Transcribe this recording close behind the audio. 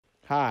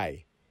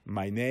Hi,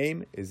 my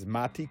name is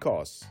Mati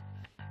Kos.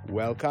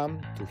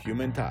 Welcome to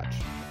Human Touch.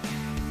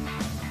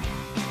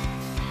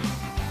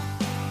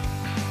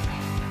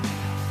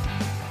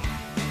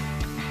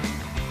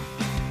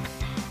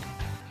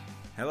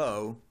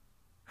 Hello.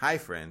 Hi,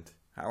 friend.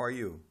 How are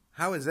you?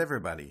 How is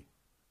everybody?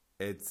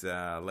 It's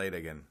late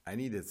again. I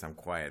needed some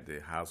quiet.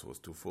 The house was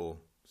too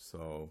full.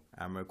 So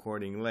I'm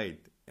recording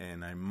late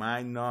and I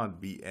might not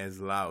be as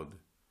loud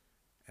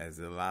as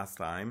the last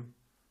time.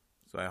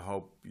 So I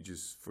hope you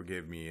just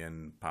forgive me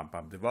and pump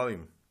up the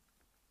volume.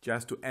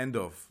 Just to end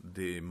off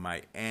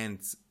my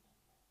ants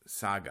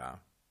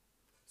saga,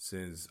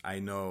 since I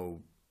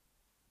know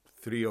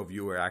 3 of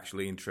you are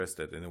actually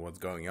interested in what's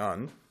going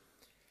on,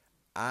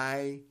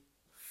 I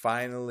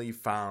finally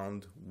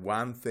found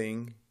one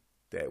thing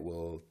that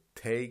will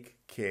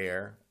take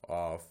care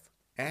of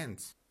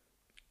ants.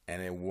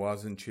 And it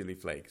wasn't chili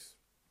flakes.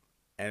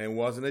 And it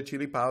wasn't a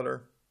chili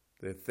powder.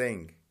 The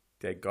thing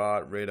that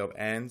got rid of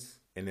ants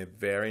in a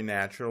very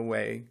natural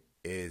way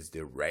is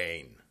the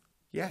rain.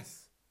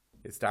 Yes,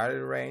 it started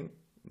to rain.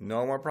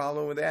 No more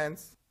problem with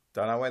ants.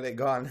 Don't know where they're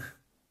gone.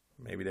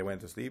 Maybe they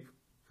went to sleep.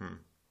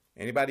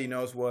 Anybody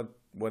knows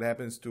what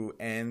happens to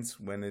ants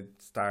when it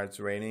starts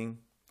raining?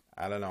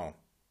 I don't know.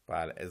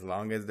 But as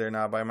long as they're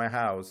not by my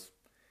house,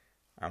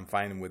 I'm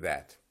fine with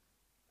that.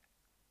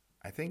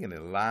 I think in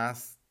the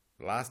last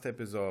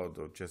episode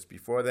or just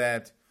before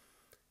that,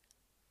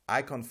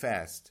 I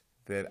confessed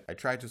that I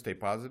try to stay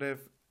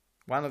positive.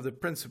 One of the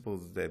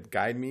principles that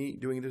guide me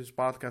doing this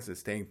podcast is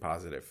staying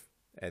positive.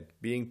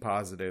 At being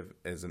positive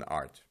is an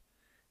art.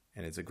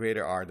 And it's a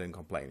greater art than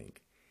complaining.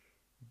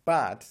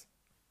 But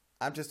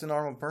I'm just a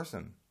normal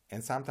person.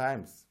 And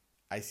sometimes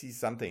I see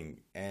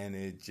something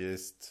and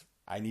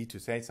I need to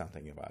say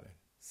something about it.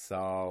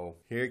 So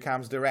here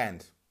comes the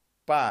rant.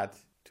 But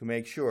to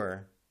make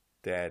sure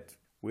that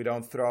we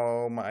don't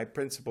throw my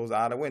principles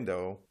out the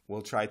window,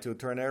 we'll try to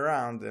turn it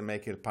around and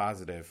make it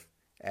positive.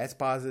 As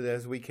positive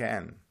as we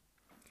can.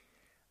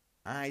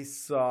 I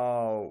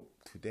saw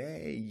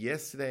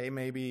yesterday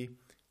maybe,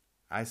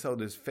 I saw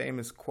this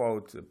famous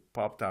quote that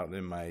popped out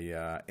in my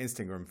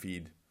Instagram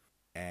feed.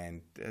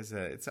 And it's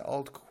an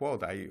old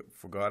quote. I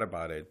forgot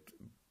about it,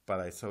 but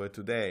I saw it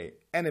today.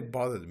 And it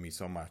bothered me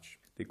so much.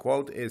 The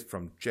quote is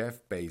from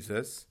Jeff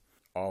Bezos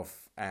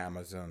of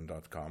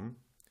Amazon.com.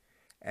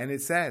 And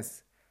it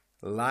says,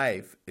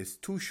 "Life is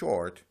too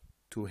short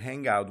to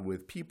hang out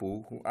with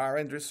people who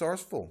aren't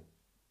resourceful."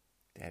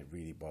 That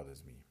really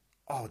bothers me.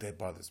 Oh, that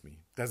bothers me.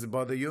 Does it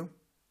bother you?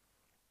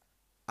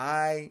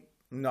 I'm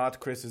not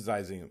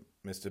criticizing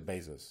Mr.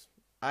 Bezos.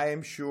 I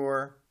am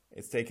sure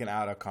it's taken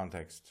out of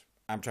context.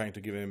 I'm trying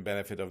to give him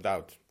benefit of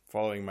doubt,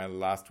 following my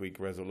last week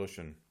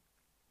resolution.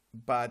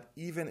 But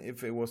even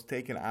if it was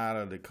taken out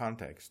of the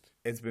context,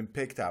 it's been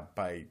picked up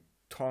by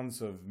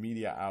tons of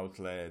media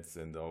outlets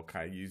and all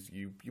kinds.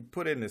 You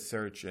put in a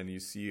search and you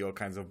see all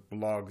kinds of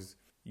blogs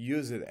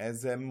use it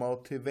as a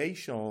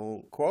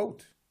motivational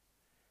quote.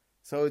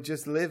 So it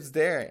just lives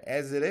there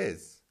as it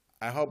is.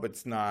 I hope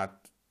it's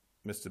not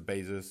Mr.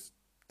 Bezos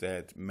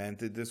that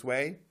meant it this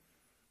way,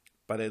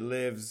 but it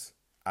lives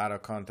out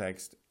of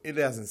context. It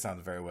doesn't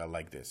sound very well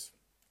like this.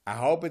 I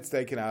hope it's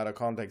taken out of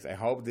context. I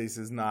hope this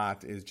is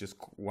just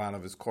one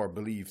of his core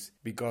beliefs,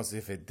 because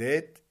if it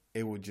did,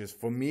 it would just,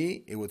 for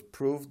me, it would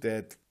prove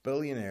that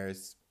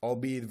billionaires,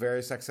 albeit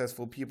very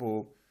successful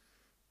people,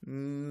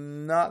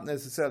 not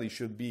necessarily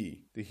should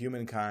be the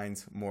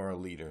humankind's moral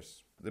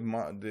leaders.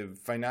 The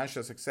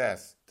financial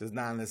success does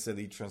not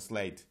necessarily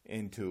translate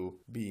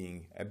into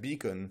being a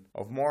beacon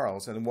of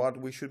morals and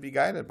what we should be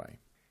guided by.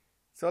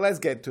 So let's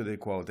get to the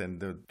quote and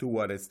to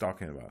what it's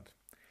talking about.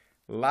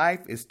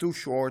 Life is too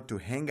short to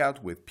hang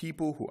out with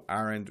people who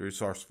aren't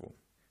resourceful.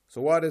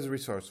 So what is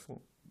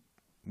resourceful?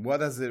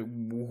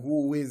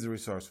 Who is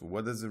resourceful?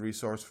 What does the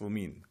resourceful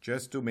mean?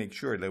 Just to make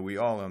sure that we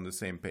all are on the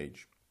same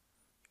page.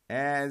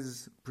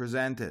 As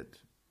presented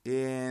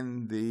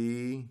in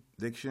the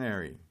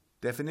dictionary,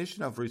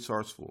 definition of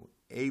resourceful: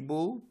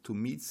 able to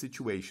meet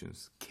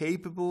situations,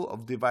 capable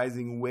of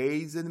devising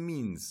ways and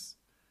means,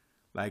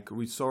 like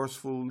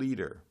resourceful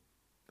leader.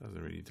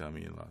 Doesn't really tell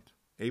me a lot.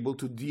 Able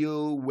to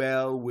deal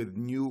well with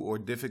new or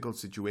difficult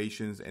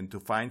situations and to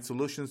find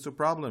solutions to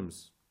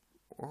problems.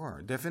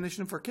 Or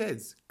definition for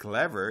kids: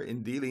 clever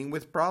in dealing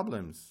with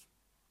problems.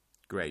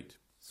 Great.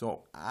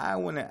 So I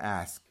want to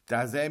ask,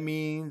 does that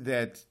mean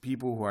that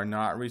people who are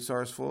not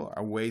resourceful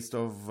are a waste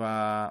of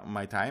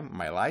my time,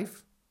 my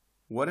life?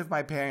 What if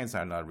my parents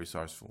are not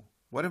resourceful?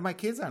 What if my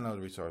kids are not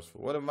resourceful?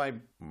 What if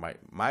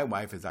my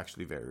wife is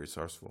actually very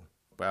resourceful?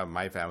 Well,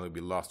 my family would be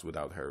lost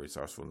without her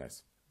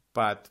resourcefulness.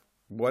 But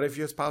what if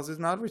your spouse is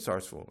not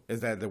resourceful?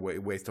 Is that the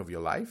waste of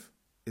your life?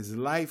 Is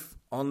life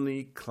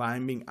only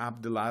climbing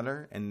up the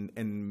ladder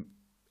and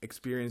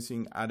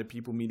experiencing other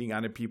people, meeting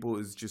other people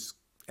is just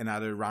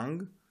another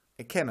rung?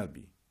 It cannot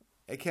be.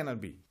 It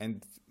cannot be.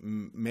 And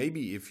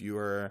maybe if you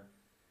are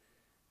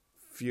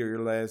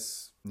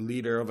fearless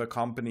leader of a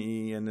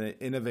company and an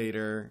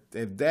innovator,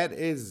 if that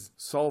is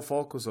sole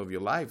focus of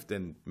your life,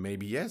 then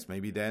maybe yes,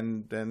 maybe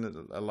then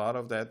a lot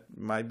of that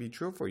might be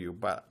true for you.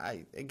 But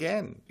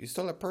again, you're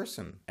still a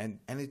person, and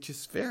it's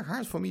just very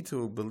hard for me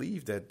to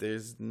believe that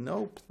there's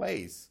no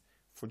place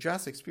for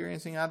just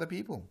experiencing other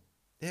people.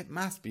 It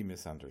must be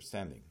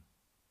misunderstanding.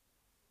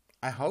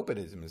 I hope it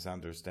is a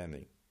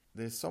misunderstanding.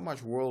 There's so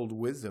much world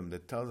wisdom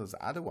that tells us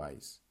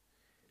otherwise.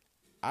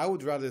 I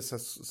would rather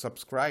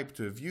subscribe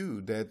to a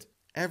view that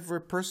every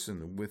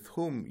person with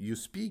whom you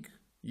speak,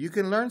 you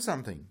can learn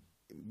something.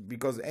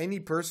 Because any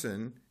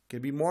person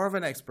can be more of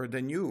an expert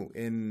than you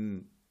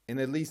in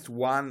at least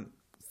one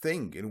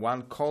thing, in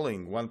one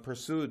calling, one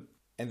pursuit,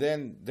 and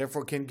then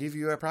therefore can give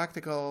you a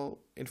practical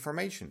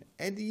information.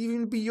 And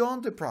even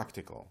beyond the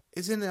practical.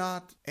 Isn't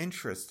it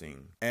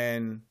interesting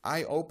and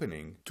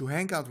eye-opening to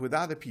hang out with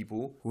other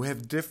people who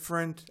have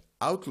different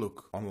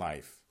outlook on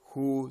life?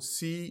 Who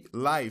see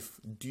life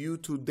due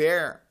to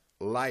their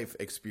life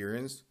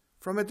experience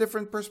from a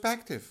different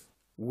perspective,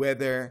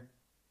 whether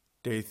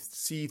they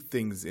see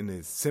things in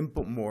a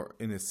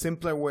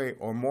simpler way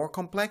or more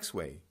complex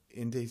way.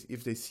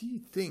 If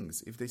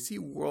they see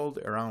world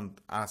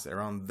around us,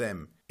 around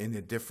them in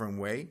a different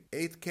way,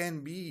 it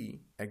can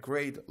be a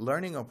great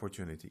learning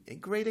opportunity, a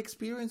great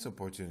experience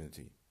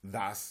opportunity.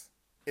 Thus,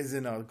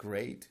 isn't it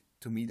great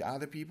to meet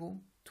other people?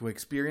 To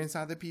experience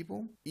other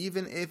people,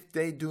 even if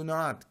they do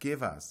not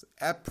give us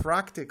a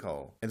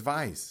practical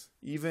advice,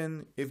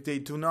 even if they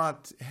do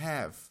not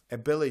have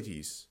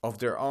abilities of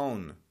their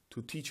own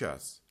to teach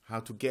us how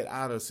to get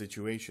out of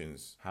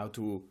situations, how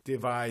to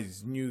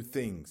devise new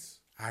things,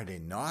 are they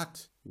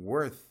not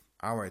worth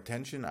our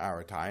attention,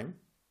 our time?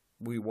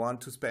 We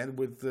want to spend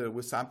with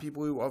some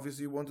people who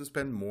obviously want to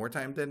spend more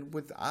time than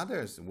with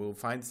others. We'll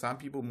find some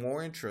people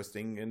more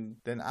interesting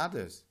than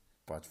others.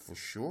 But for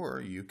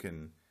sure, you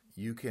can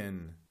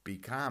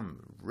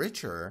become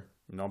richer,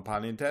 no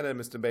pun intended,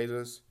 Mr.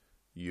 Bezos.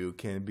 You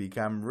can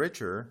become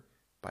richer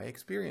by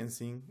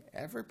experiencing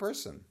every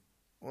person.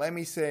 Let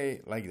me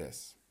say like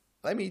this.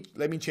 Let me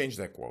change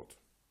that quote.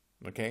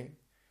 Okay?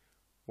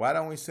 Why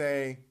don't we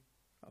say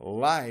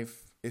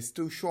life is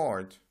too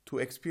short to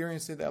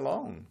experience it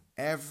alone?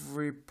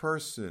 Every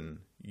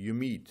person you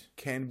meet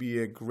can be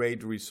a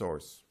great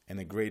resource and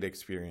a great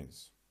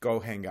experience.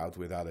 Go hang out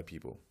with other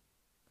people.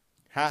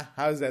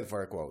 How's that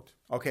for a quote?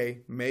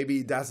 Okay, maybe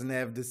it doesn't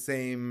have the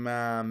same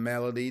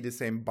melody, the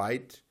same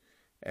bite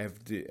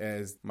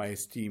as my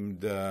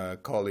esteemed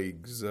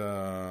colleague's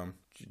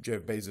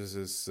Jeff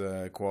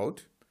Bezos'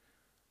 quote.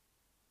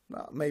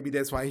 Well, maybe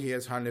that's why he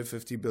has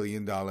 $150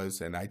 billion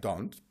and I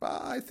don't.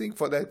 But I think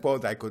for that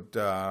quote,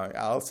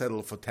 I'll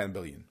settle for $10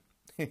 billion.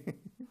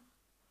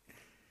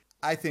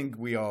 I think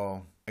we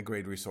are a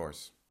great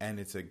resource, and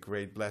it's a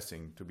great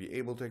blessing to be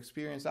able to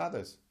experience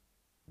others.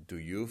 Do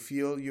you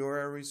feel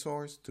you're a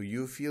resource? Do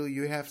you feel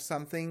you have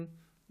something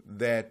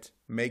that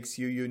makes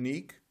you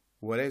unique?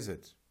 What is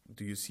it?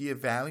 Do you see a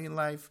value in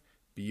life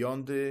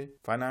beyond the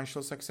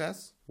financial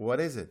success? What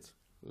is it?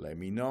 Let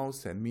me know.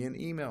 Send me an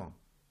email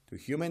to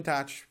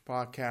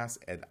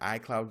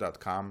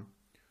humantouchpodcast@icloud.com,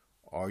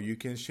 or you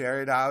can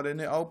share it out in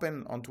the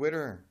open on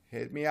Twitter.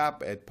 Hit me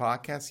up at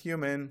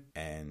podcasthuman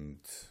and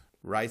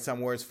write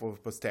some words for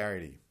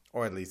posterity,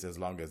 or at least as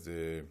long as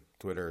the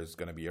Twitter is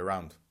going to be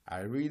around.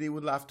 I really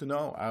would love to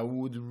know. I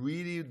would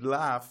really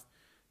love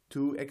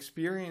to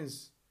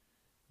experience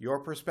your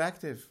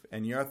perspective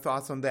and your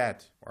thoughts on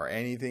that or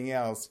anything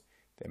else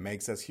that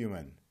makes us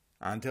human.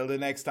 Until the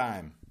next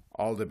time,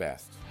 all the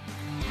best.